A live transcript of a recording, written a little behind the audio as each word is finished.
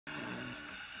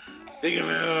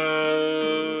Peekaboo!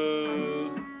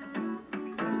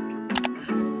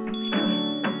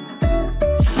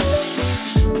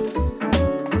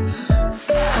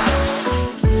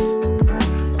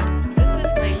 This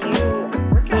is my new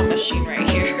workout machine right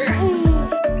here.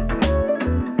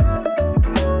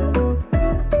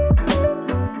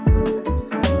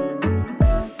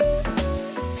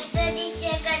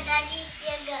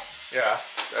 Yeah.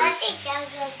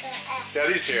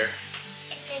 Daddy's here.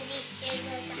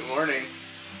 Good morning.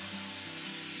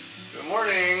 Good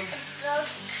morning.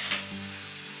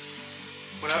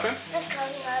 What happened?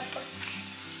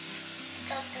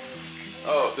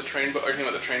 Oh, the train book. Are you thinking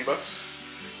about the train books?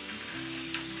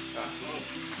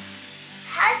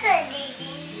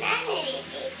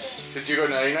 Did you go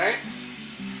nighty night?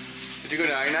 Did you go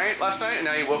nighty night last night and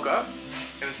now you woke up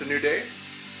and it's a new day?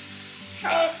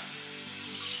 Yeah.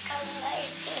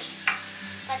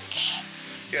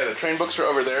 Yeah, the train books are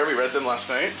over there. We read them last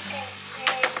night.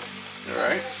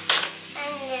 Alright.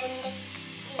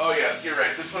 Oh yeah, you're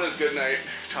right. This one is good night,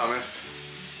 Thomas.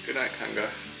 Good night, Kanga.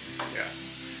 Yeah.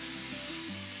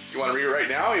 You want to read it right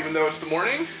now, even though it's the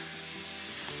morning?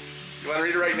 You want to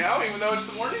read it right now, even though it's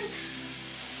the morning?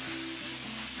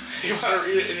 You want to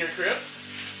read it in your crib?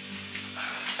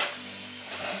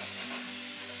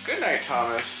 Good night,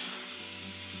 Thomas.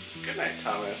 Good night,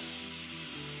 Thomas.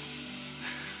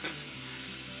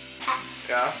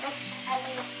 Yeah?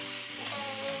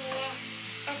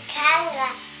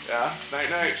 Yeah? Night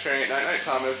night, train. Night night,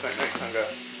 Thomas. Night night, Kanga.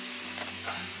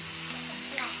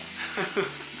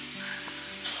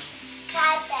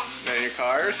 In your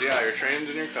cars? Yeah, your trains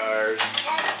in your cars.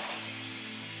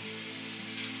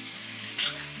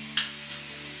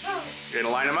 You're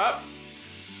gonna line them up?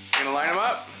 You're gonna line them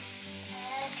up?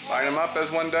 Line them up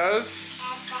as one does?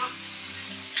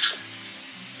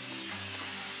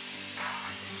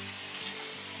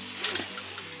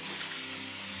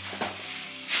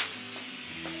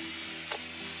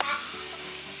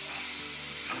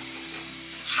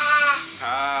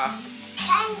 Ah.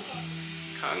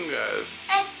 Kangas.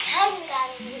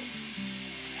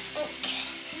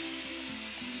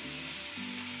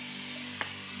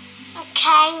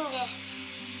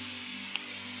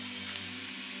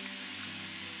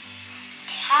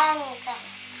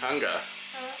 Kanga.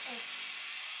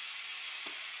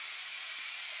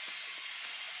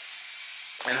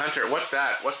 And Hunter, what's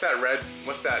that? What's that red?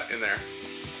 What's that in there?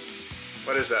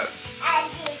 What is that?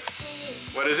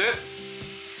 What is it?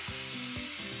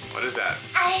 What is that?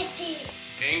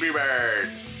 Angry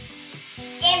Bird.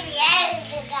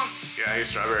 Yeah, he's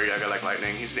strawberry yaga like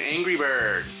lightning. He's an angry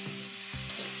bird.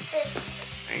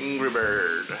 Angry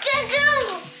Bird.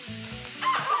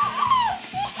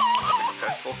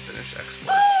 Successful Finnish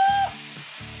exploits.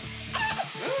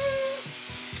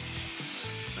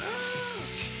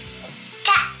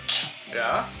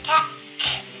 Yeah?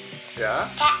 Yeah?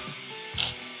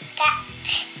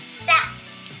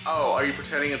 Oh, are you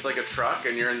pretending it's like a truck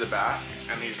and you're in the back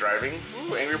and he's driving?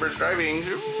 Ooh, Angry Bird's driving.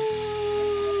 Ooh.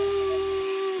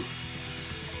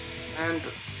 And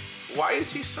why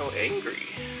is he so angry?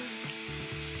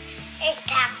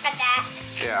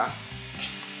 Yeah.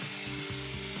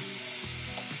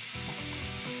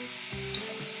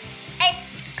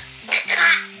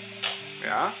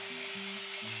 Yeah?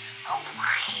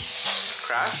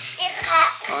 Crash?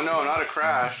 Oh no, not a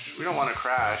crash. We don't want to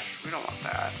crash. We don't want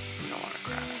that. We don't want to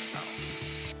crash, no.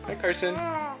 Hi, Carson.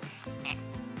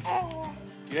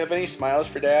 Do you have any smiles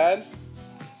for Dad?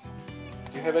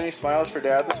 Do you have any smiles for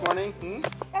Dad this morning? Hmm?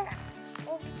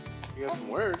 You have some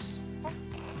words.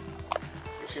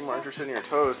 You seem more interested in your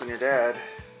toes than your dad.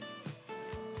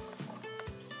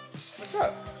 What's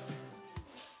up?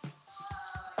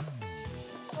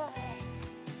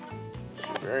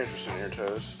 I'm very interested in your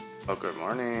toes. Oh, good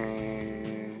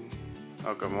morning.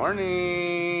 Oh, good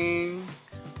morning.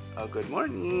 Oh, good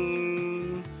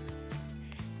morning.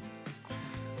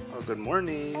 Oh, good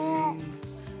morning.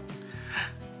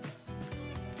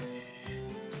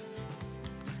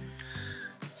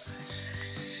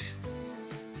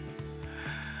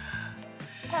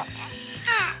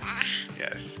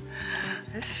 Yes.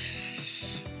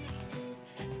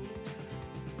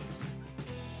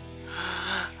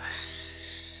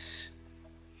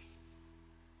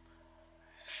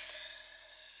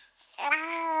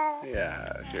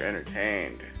 Yes, you're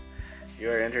entertained. You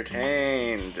are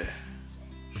entertained.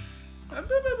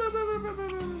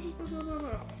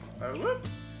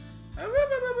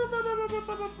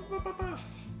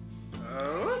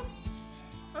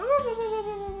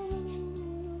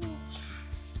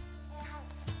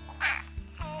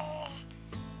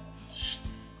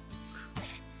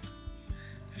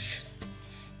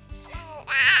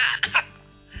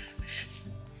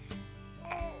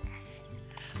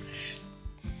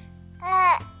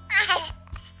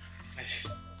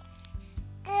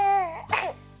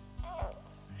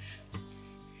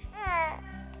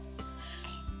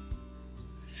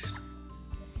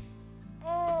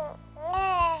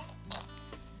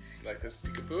 Miss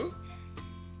Peekaboo?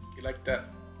 You like that?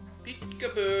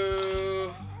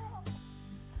 Peekaboo!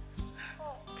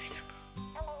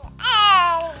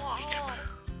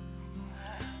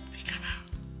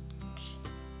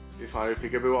 You just want to do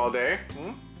peekaboo all day?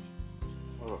 Hmm?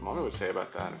 What would Mommy would say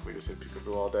about that if we just did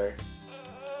peekaboo all day?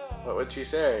 What would she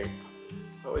say?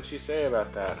 What would she say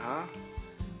about that, huh?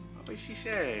 What would she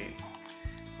say?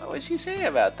 What would she say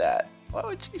about that? What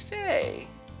would she say?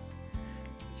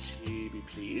 Would she be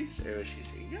pleased, or would she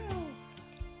say, no,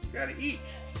 you gotta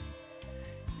eat,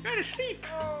 you gotta sleep,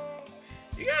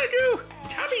 you gotta do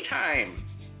tummy time?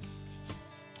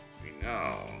 We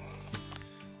know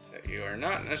that you are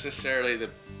not necessarily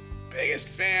the biggest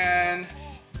fan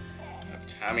of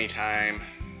tummy time.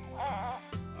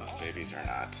 Most babies are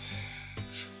not.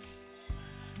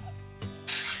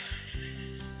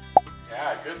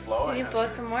 Yeah, good blowing. Can you blow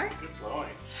some more? Good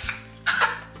blowing.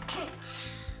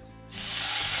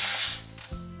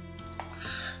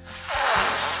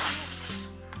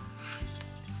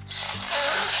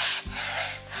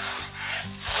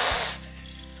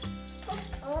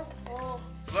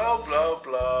 Blow, blow,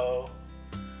 blow.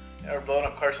 Ever blown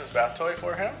up Carson's bath toy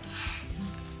for him?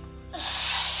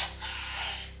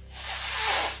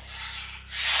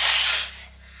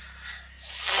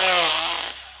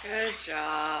 Good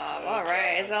job. All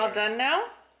right, is it all done now?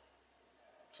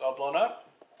 It's all blown up?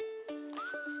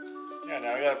 Yeah,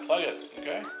 now we gotta plug it,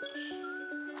 okay?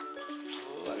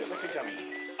 Plug it like a gummy.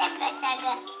 Oh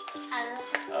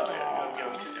yeah, give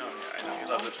him, oh yeah, I know you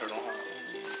love the turtle, huh?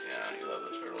 Yeah, you love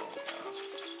the turtle.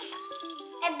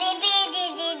 A baby.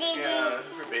 Yeah, this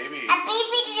is for baby. A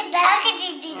baby in the bath.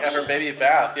 Yeah, for baby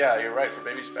bath. Yeah, you're right, for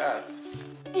baby's bath.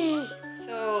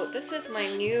 So this is my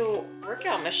new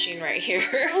workout machine right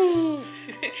here.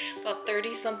 About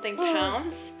 30 something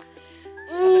pounds.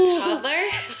 I have a toddler.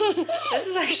 This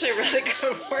is actually a really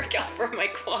good workout for my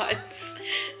quads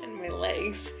and my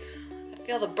legs. I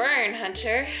feel the burn,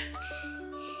 Hunter.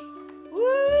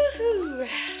 Woohoo!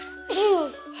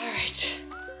 Alright.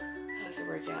 That was a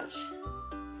workout.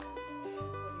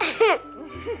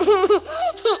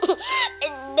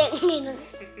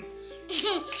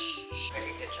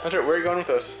 Hunter, where are you going with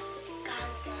those?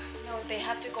 No, they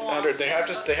have to go on. Hunter, they have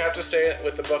to stay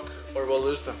with the book or we'll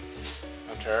lose them.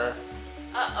 Hunter.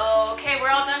 Uh-oh. Okay, we're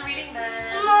all done reading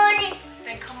then. Mommy.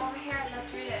 Then come over here and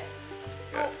let's read it.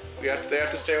 Yeah, they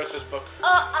have to stay with this book.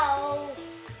 Uh-oh.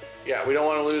 Yeah, we don't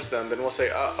want to lose them. Then we'll say,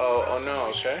 uh-oh, oh no,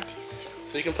 okay?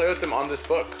 So you can play with them on this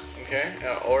book, okay?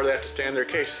 Or they have to stay in their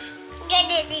case. Get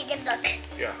it in the book.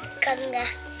 Yeah. Kanga.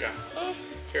 Yeah.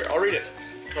 Here, I'll read it.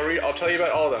 I'll tell you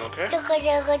about all of them, okay?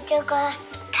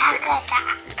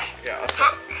 Yeah, I'll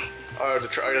tell. Are you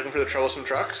looking for the troublesome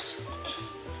trucks?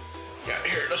 Yeah,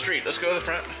 here, let's read. Let's go to the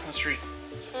front. Let's read.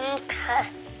 Yeah,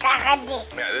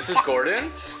 this is Gordon.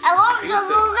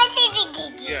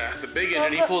 Yeah, the big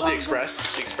engine. He pulls the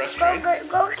express train. To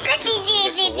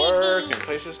work and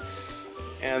places.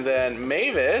 And then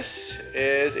Mavis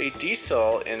is a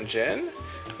diesel engine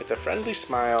with a friendly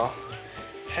smile.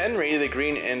 Henry, the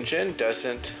green engine,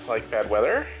 doesn't like bad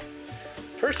weather.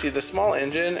 Percy, the small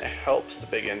engine, helps the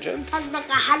big engines.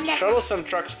 Troublesome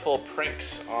trucks pull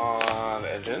pranks on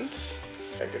the engines.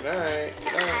 Yeah, good night.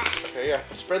 Good night. Okay, yeah.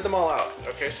 Spread them all out.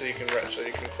 Okay, so you can close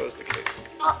the case.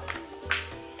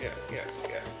 Yeah.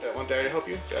 That one, Daddy help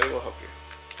you? Daddy will help you.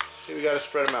 See, we gotta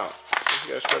spread them out. See,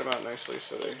 we gotta spread them out nicely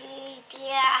so they.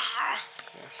 Yeah.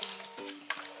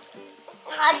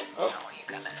 Oh. You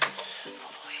gotta do this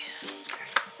all the way.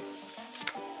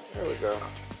 There we go.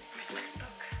 Read next book.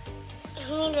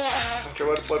 Okay,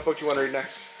 what book do you want to read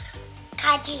next?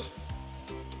 Kaji.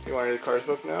 You want to read the Cars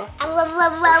book now?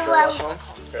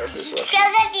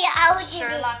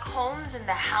 Sherlock Holmes and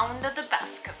the Hound of the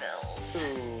Baskervilles.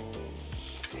 Ooh.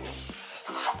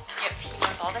 Yep, he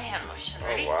does all the hand motion.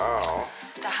 Ready? Oh, wow.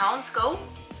 The hounds go.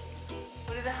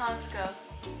 Where do the hounds go?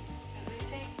 What do they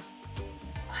say?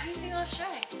 Why are you being all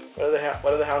shy?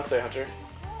 What did the hounds say, Hunter?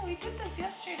 Oh, we did this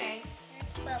yesterday.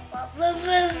 You're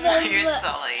You're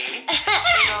silly.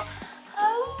 They go,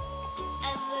 oh.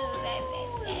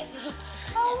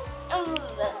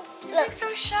 You're like so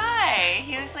shy.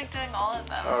 He was like doing all of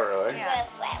them. Oh, really? Yeah.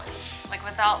 Like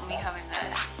without me having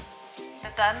the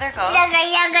thunder goes.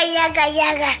 Yaga.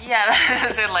 Yeah,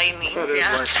 those are lightnings. Oh,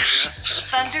 Yeah. there's one.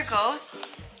 Thunder goes.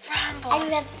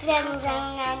 Rumbles. Rumbles.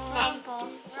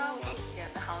 Rumbles. Yeah,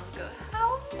 the hounds go.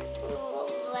 Howl.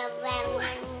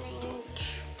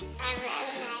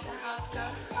 The hounds go.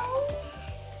 Howl.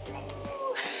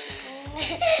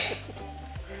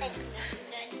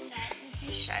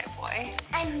 You shy boy.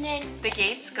 And then The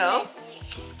gates go.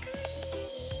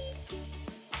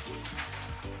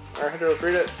 All right, Hunter, let's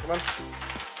read it. Come on.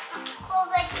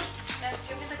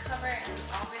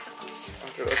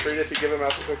 read if you give a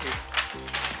mouse a cookie.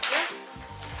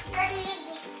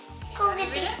 Go get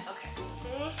it. Okay.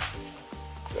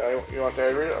 Yeah, you want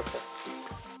Daddy to read it? Okay.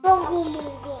 Mogo,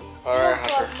 mogo. Alright,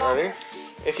 Hunter, ready?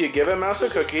 If you give a mouse a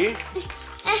cookie,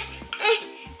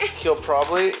 he'll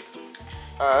probably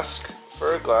ask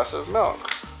for a glass of milk.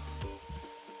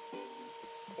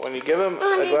 When you give him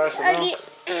a glass of milk,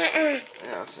 yeah,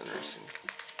 that's interesting.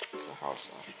 It's a house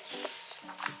now.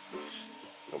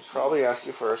 He'll probably ask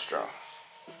you for a straw.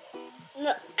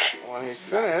 Look. When he's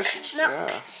finished, Milk.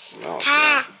 yeah, it's milk.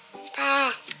 Pa. Yeah.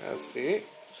 Pa. Has feet.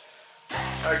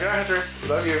 Alright, good night, Hunter.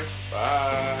 Love you.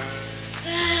 Bye.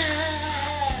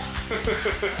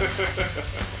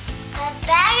 A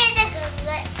bag of the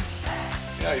good.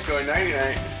 Yeah, he's going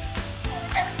nighty-night.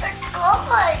 Go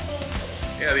good.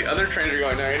 Yeah, the other trains are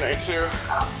going nighty-night too.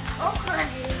 Go good.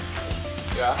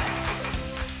 Yeah.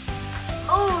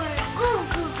 Oh, go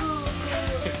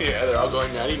good. Yeah, they're all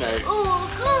going nighty-night. Oh,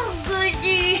 go good.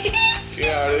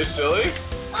 Yeah, are they silly?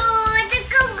 Oh, it's a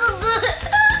go good.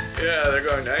 Yeah, they're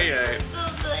going nighty-night. Go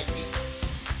good.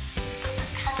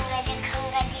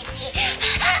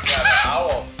 Yeah, the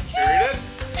owl. Did you read it?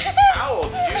 Owl,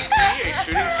 did you see a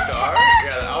shooting star?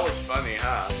 Yeah, the owl's funny,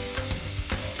 huh?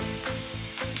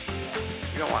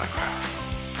 You don't want to crash.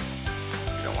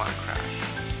 You don't want to crash.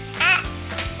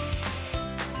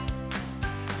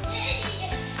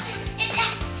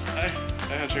 Hi.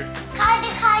 Hi, Hunter.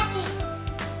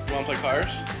 You want to play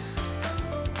cars?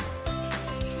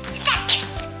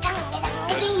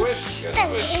 Get squish. Get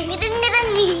squish.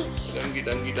 Dungy,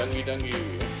 dungy, dungy, dungy.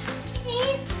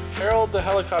 Harold the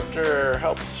helicopter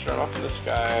helps from up in the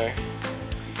sky.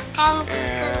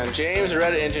 And James the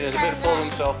red engine is a bit full of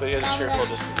himself, but he has a cheerful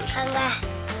disposition. Kanga.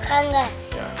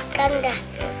 Yeah. Kanga.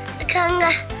 Yeah.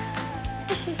 Kanga.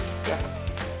 Yeah.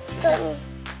 Kanga.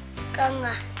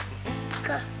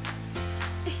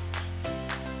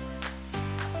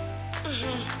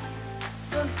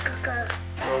 Go.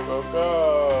 Go, go, go.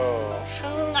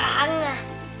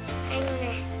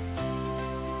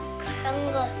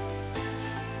 Hanga.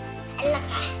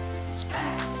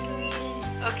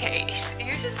 Okay,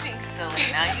 you're just being silly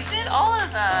now. You did all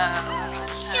of them.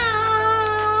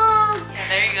 Yeah,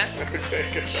 there you go. Okay,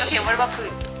 good job. Okay, what about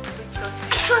food? Let's go scream.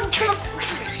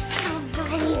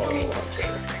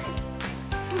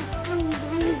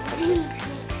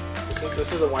 This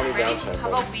is a winding Ready? down time. How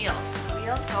about wheels?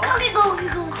 Wheels go. Go. The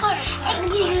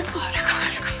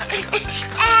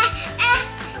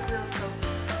wheels go.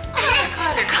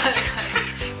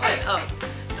 What? Oh,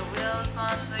 the wheels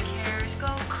on the carriage go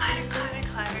clatter, clatter,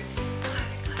 clatter,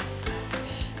 clatter, clatter,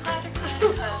 clatter,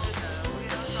 clatter, clatter. The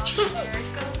wheels on the carriage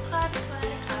go clatter,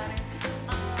 clatter, clatter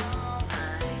all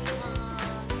night long.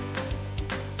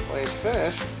 When he's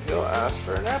finished, he'll ask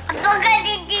for a napkin.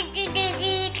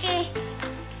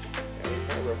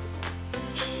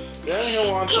 Then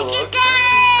he'll want to look